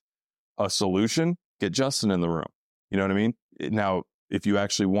with a solution? Get Justin in the room. You know what I mean? Now, if you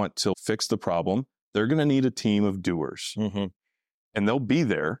actually want to fix the problem, they're going to need a team of doers. And they'll be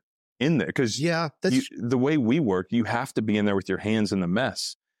there in there because the way we work, you have to be in there with your hands in the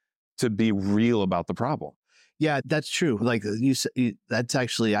mess to be real about the problem. Yeah, that's true. Like that's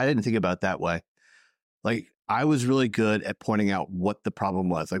actually, I didn't think about it that way. Like I was really good at pointing out what the problem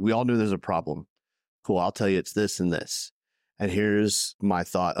was. Like we all knew there's a problem. Cool. I'll tell you it's this and this. And here's my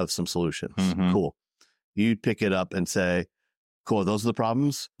thought of some solutions. Cool. You'd pick it up and say, cool, those are the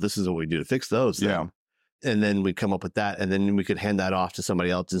problems. This is what we do to fix those. Then. And then we'd come up with that. And then we could hand that off to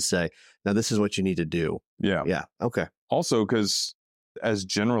somebody else and say, now this is what you need to do. Yeah. Yeah. Okay. Also, because as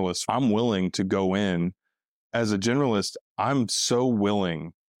generalists, I'm willing to go in. As a generalist, I'm so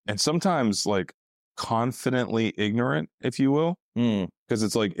willing and sometimes like confidently ignorant, if you will. Because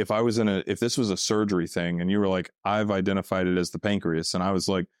it's like, if this was a surgery thing and you were like, I've identified it as the pancreas. And I was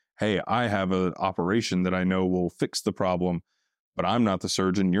like, hey, I have an operation that I know will fix the problem, but I'm not the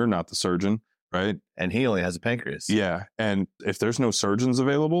surgeon. You're not the surgeon. Right. And he only has a pancreas. Yeah. And if there's no surgeons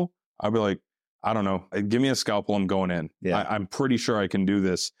available, I'll be like, I don't know. Give me a scalpel. I'm going in. Yeah. I'm pretty sure I can do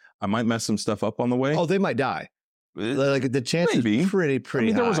this. I might mess some stuff up on the way. Oh, they might die. Like the chance is pretty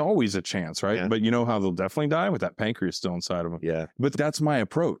high. There was always a chance, right? Yeah. But you know how they'll definitely die with that pancreas still inside of them. Yeah. But that's my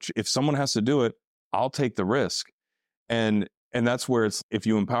approach. If someone has to do it, I'll take the risk. And that's where it's, if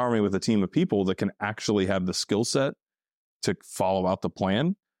you empower me with a team of people that can actually have the skill set to follow out the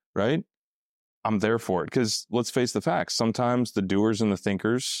plan, right? I'm there for it. Because let's face the facts. Sometimes the doers and the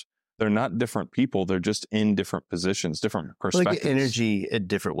thinkers, they're not different people. They're just in different positions, different perspectives. Like energy in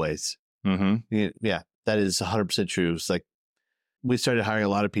different ways. Mm-hmm. Yeah, that is 100% true. It's like we started hiring a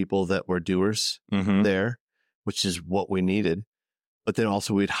lot of people that were doers Mm-hmm. there, which is what we needed. But then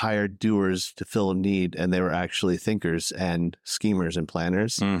also we'd hire doers to fill a need, and they were actually thinkers and schemers and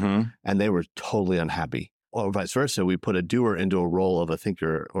planners, Mm-hmm. and they were totally unhappy. Or vice versa, we put a doer into a role of a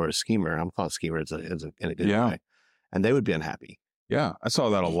thinker or a schemer. I'm calling schemer in a good way, and they would be unhappy. Yeah, I saw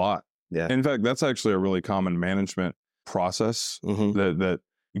that a lot. Yeah. In fact, that's actually a really common management process that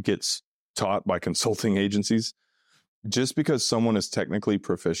gets taught by consulting agencies. Just because someone is technically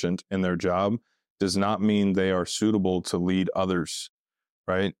proficient in their job does not mean they are suitable to lead others,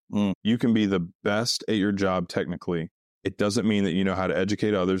 right? You can be the best at your job technically. It doesn't mean that you know how to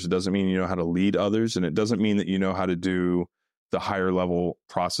educate others. It doesn't mean you know how to lead others. And it doesn't mean that you know how to do the higher level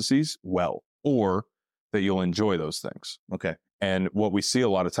processes well, or that you'll enjoy those things. Okay. And what we see a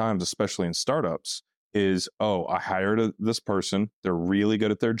lot of times, especially in startups, is, oh, I hired this person. They're really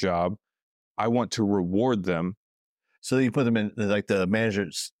good at their job. I want to reward them. So you put them in like the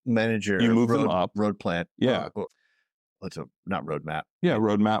manager. You move them up. Road plan. Yeah. Not roadmap. Yeah,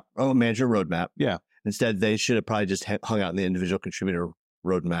 roadmap. Oh, manager roadmap. Yeah. Instead, they should have probably just hung out in the individual contributor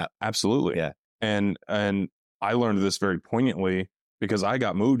roadmap. Absolutely. Yeah. And I learned this very poignantly because I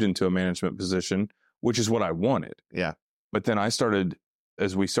got moved into a management position, which is what I wanted. Yeah. But then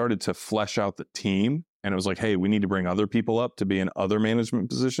as we started to flesh out the team, and it was like, hey, we need to bring other people up to be in other management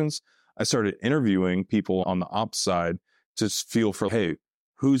positions. I started interviewing people on the ops side to feel for, hey,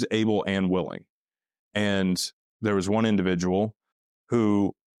 who's able and willing? And there was one individual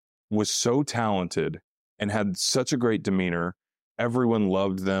who was so talented and had such a great demeanor. Everyone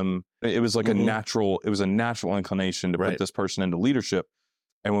loved them. It was like a natural inclination to put this person into leadership.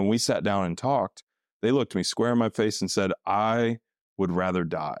 And when we sat down and talked, they looked me square in my face and said, I would rather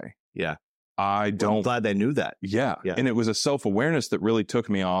die. Yeah. I'm glad they knew that. Yeah. And it was a self-awareness that really took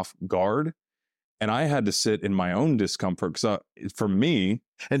me off guard. And I had to sit in my own discomfort because for me...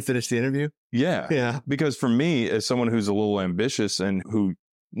 And finish the interview? Yeah. Yeah. Because for me, as someone who's a little ambitious and who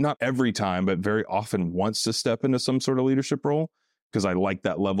not every time, but very often wants to step into some sort of leadership role, because I like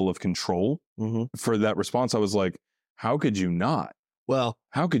that level of control, for that response, I was like, how could you not? Well,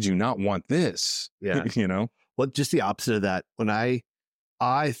 how could you not want this? Yeah. You know? Well, just the opposite of that. When I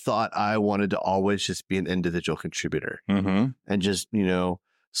thought I wanted to always just be an individual contributor and just,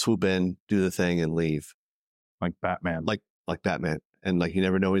 swoop in, do the thing and leave. Like Batman. Like Batman. And like, you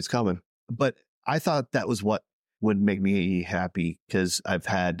never know when he's coming. But I thought that was what would make me happy because I've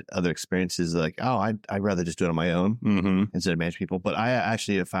had other experiences like, oh, I'd rather just do it on my own instead of manage people. But I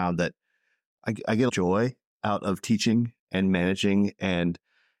actually have found that I get joy out of teaching and managing and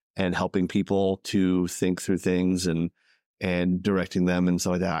helping people to think through things and directing them and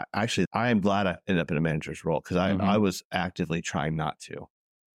stuff like that. Actually, I am glad I ended up in a manager's role because I was actively trying not to.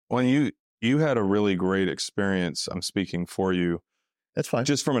 Well, you had a really great experience. I'm speaking for you. That's fine.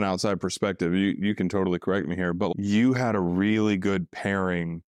 Just from an outside perspective, you can totally correct me here, but you had a really good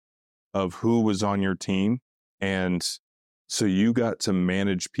pairing of who was on your team. And so you got to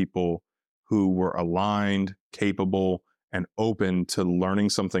manage people who were aligned, capable, and open to learning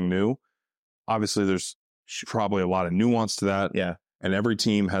something new. Obviously, there's probably a lot of nuance to that. Yeah. And every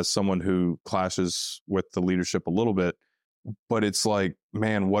team has someone who clashes with the leadership a little bit. But it's like,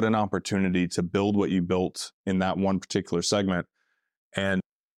 man, what an opportunity to build what you built in that one particular segment and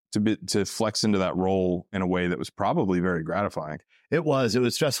to flex into that role in a way that was probably very gratifying. It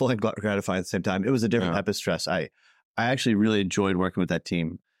was stressful and gratifying at the same time. It was a different type of stress. I actually really enjoyed working with that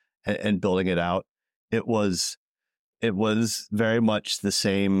team and building it out. It was very much the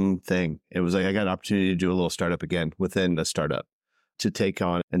same thing. It was like I got an opportunity to do a little startup again within a startup to take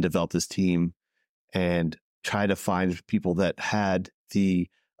on and develop this team and try to find people that had the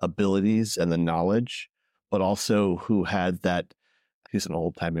abilities and the knowledge, but also who had that, here's an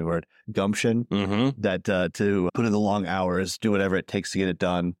old timey word, gumption, that to put in the long hours, do whatever it takes to get it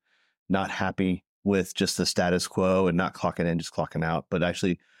done, not happy with just the status quo and not clocking in, just clocking out, but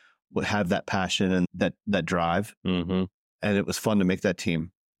actually would have that passion and that drive. And it was fun to make that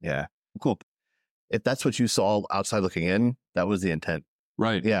team. Yeah. Cool. If that's what you saw outside looking in, that was the intent.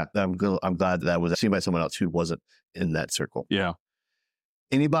 Right. Yeah. I'm glad that was seen by someone else who wasn't in that circle. Yeah.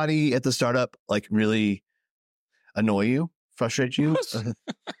 Anybody at the startup like really annoy you, frustrate you?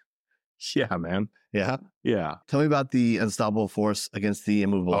 Yeah, man. Yeah. Yeah. Tell me about the unstoppable force against the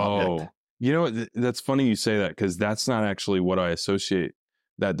immovable object. You know what? That's funny you say that because that's not actually what I associate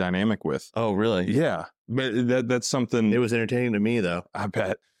that dynamic with. Oh, really? Yeah. But that's something. It was entertaining to me though. I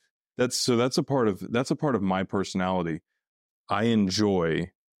bet. That's a part of my personality. I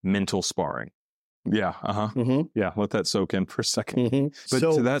enjoy mental sparring. Yeah. Mm-hmm. Yeah. Let that soak in for a second. Mm-hmm.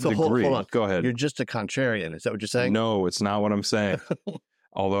 But to that degree, hold on. go ahead. You're just a contrarian. Is that what you're saying? No, it's not what I'm saying.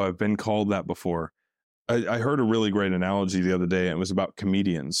 Although I've been called that before. I heard a really great analogy the other day. And it was about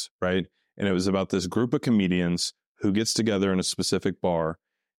comedians, right? And it was about this group of comedians who gets together in a specific bar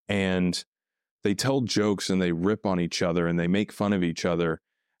and they tell jokes and they rip on each other and they make fun of each other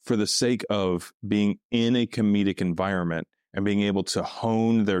for the sake of being in a comedic environment and being able to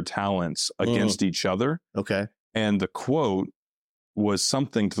hone their talents against each other. Okay. And the quote was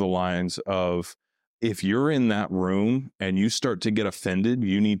something to the lines of, if you're in that room and you start to get offended,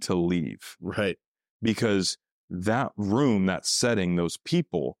 you need to leave. Right. Because that room, that setting, those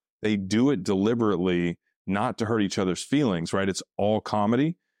people, they do it deliberately, not to hurt each other's feelings, right? It's all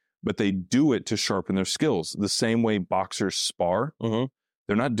comedy, but they do it to sharpen their skills. The same way boxers spar. Mm-hmm.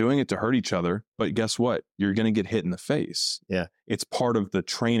 They're not doing it to hurt each other, but guess what? You're going to get hit in the face. Yeah. It's part of the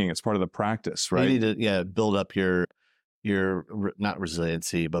training. It's part of the practice, right? You need to, build up your not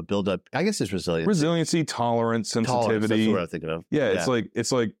resiliency, but build up, I guess it's resiliency. Resiliency, tolerance, sensitivity. That's what I'm thinking of. Yeah.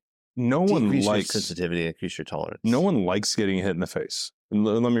 It's like no one Decrease likes your sensitivity, increase your tolerance. No one likes getting hit in the face.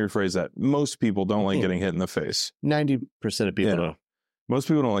 Let me rephrase that. Most people don't like getting hit in the face. 90% of people don't. Most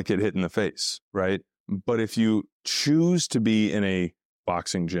people don't like getting hit in the face, right? But if you choose to be in a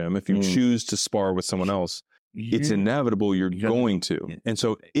boxing gym, if you choose to spar with someone else, it's inevitable you're going to. Yeah. And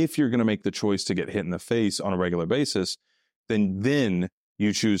so if you're going to make the choice to get hit in the face on a regular basis, then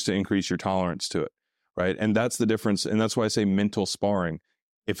you choose to increase your tolerance to it, right? And that's the difference. And that's why I say mental sparring.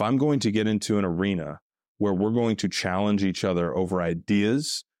 If I'm going to get into an arena where we're going to challenge each other over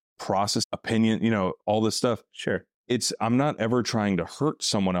ideas, process, opinion, all this stuff. Sure. I'm not ever trying to hurt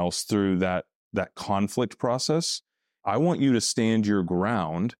someone else through that conflict process. I want you to stand your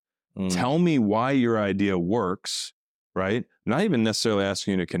ground. Tell me why your idea works, right? Not even necessarily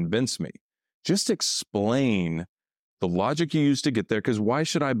asking you to convince me. Just explain the logic you used to get there, because why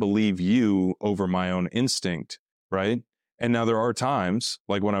should I believe you over my own instinct, right? And now there are times,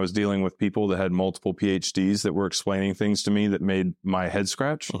 like when I was dealing with people that had multiple PhDs that were explaining things to me that made my head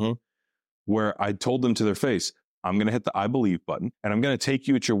scratch, where I told them to their face, I'm going to hit the I believe button and I'm going to take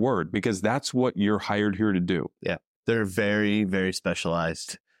you at your word, because that's what you're hired here to do. Yeah. They're very, very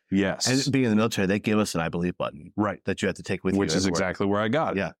specialized. Yes. And being in the military, they give us an I believe button. Right. That you have to take with you. Which is exactly where I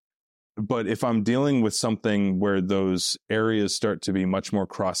got it. Yeah. But if I'm dealing with something where those areas start to be much more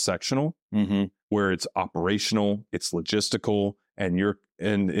cross-sectional, where it's operational, it's logistical, and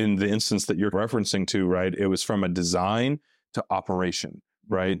in the instance that you're referencing to, right, it was from a design to operation,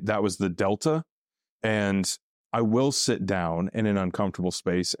 right? That was the delta. And I will sit down in an uncomfortable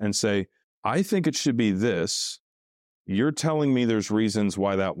space and say, I think it should be this. You're telling me there's reasons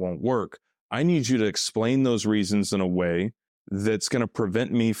why that won't work. I need you to explain those reasons in a way that's going to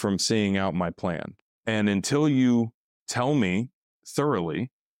prevent me from seeing out my plan. And until you tell me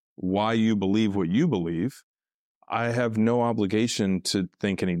thoroughly why you believe what you believe, I have no obligation to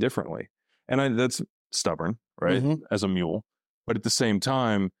think any differently. And that's stubborn, right? As a mule. But at the same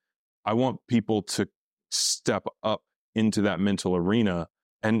time, I want people to step up into that mental arena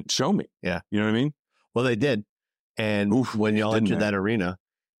and show me. Yeah. You know what I mean? Well, they did. And when y'all entered that arena,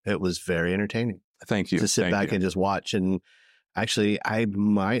 it was very entertaining. Thank you. To sit back and just watch. And actually, I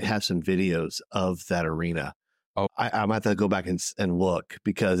might have some videos of that arena. Oh, I might have to go back and look,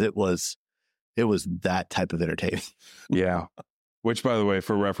 because it was that type of entertaining. Yeah. Which, by the way,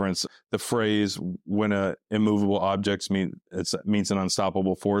 for reference, the phrase "when a immovable object means an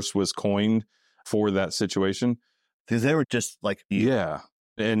unstoppable force" was coined for that situation. Because they were just like, yeah.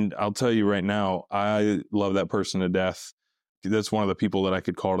 And I'll tell you right now, I love that person to death. That's one of the people that I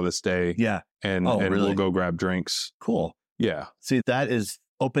could call to this day. Yeah. And really? We'll go grab drinks. Cool. Yeah. See, that is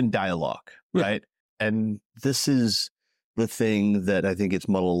open dialogue, right? And this is the thing that I think it's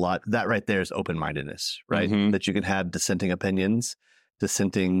muddled a lot. That right there is open-mindedness, right? That you can have dissenting opinions,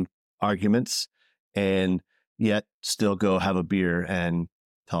 dissenting arguments, and yet still go have a beer and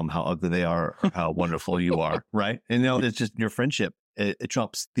tell them how ugly they are or how wonderful you are, right? And it's just your friendship. It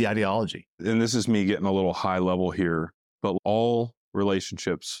trumps the ideology. And this is me getting a little high level here, but all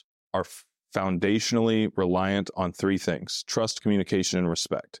relationships are foundationally reliant on three things: trust, communication, and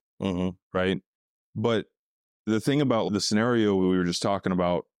respect. Right? But the thing about the scenario we were just talking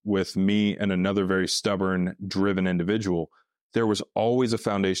about with me and another very stubborn, driven individual, there was always a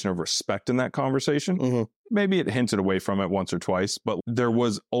foundation of respect in that conversation. Maybe it hinted away from it once or twice, but there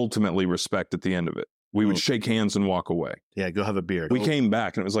was ultimately respect at the end of it. We would shake hands and walk away. Yeah, go have a beer. We came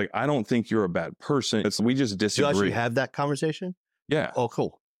back and it was like, I don't think you're a bad person. We just disagree. Do you actually have that conversation? Yeah. Oh,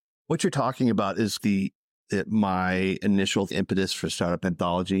 cool. What you're talking about is the My initial impetus for Startup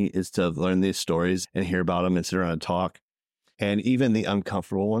Anthology is to learn these stories and hear about them and sit around and talk. And even the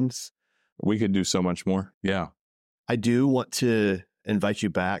uncomfortable ones. We could do so much more. Yeah. I do want to invite you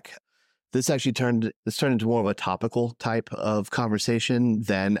back. This actually turned into more of a topical type of conversation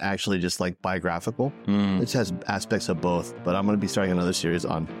than actually just like biographical. It has aspects of both, but I'm going to be starting another series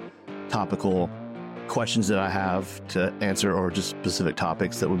on topical questions that I have to answer or just specific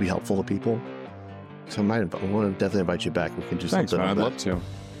topics that would be helpful to people. So I want to definitely invite you back. We can do Thanks, something. Man. I'd love to.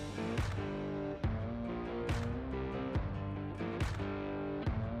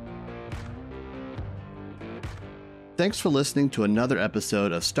 Thanks for listening to another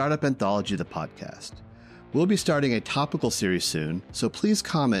episode of Startup Anthology, the podcast. We'll be starting a topical series soon, so please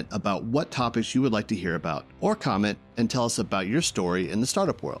comment about what topics you would like to hear about, or comment and tell us about your story in the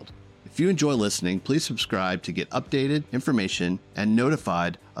startup world. If you enjoy listening, please subscribe to get updated information and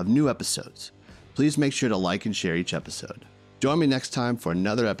notified of new episodes. Please make sure to like and share each episode. Join me next time for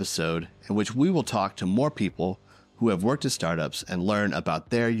another episode in which we will talk to more people who have worked at startups and learn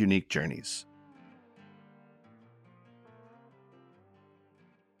about their unique journeys.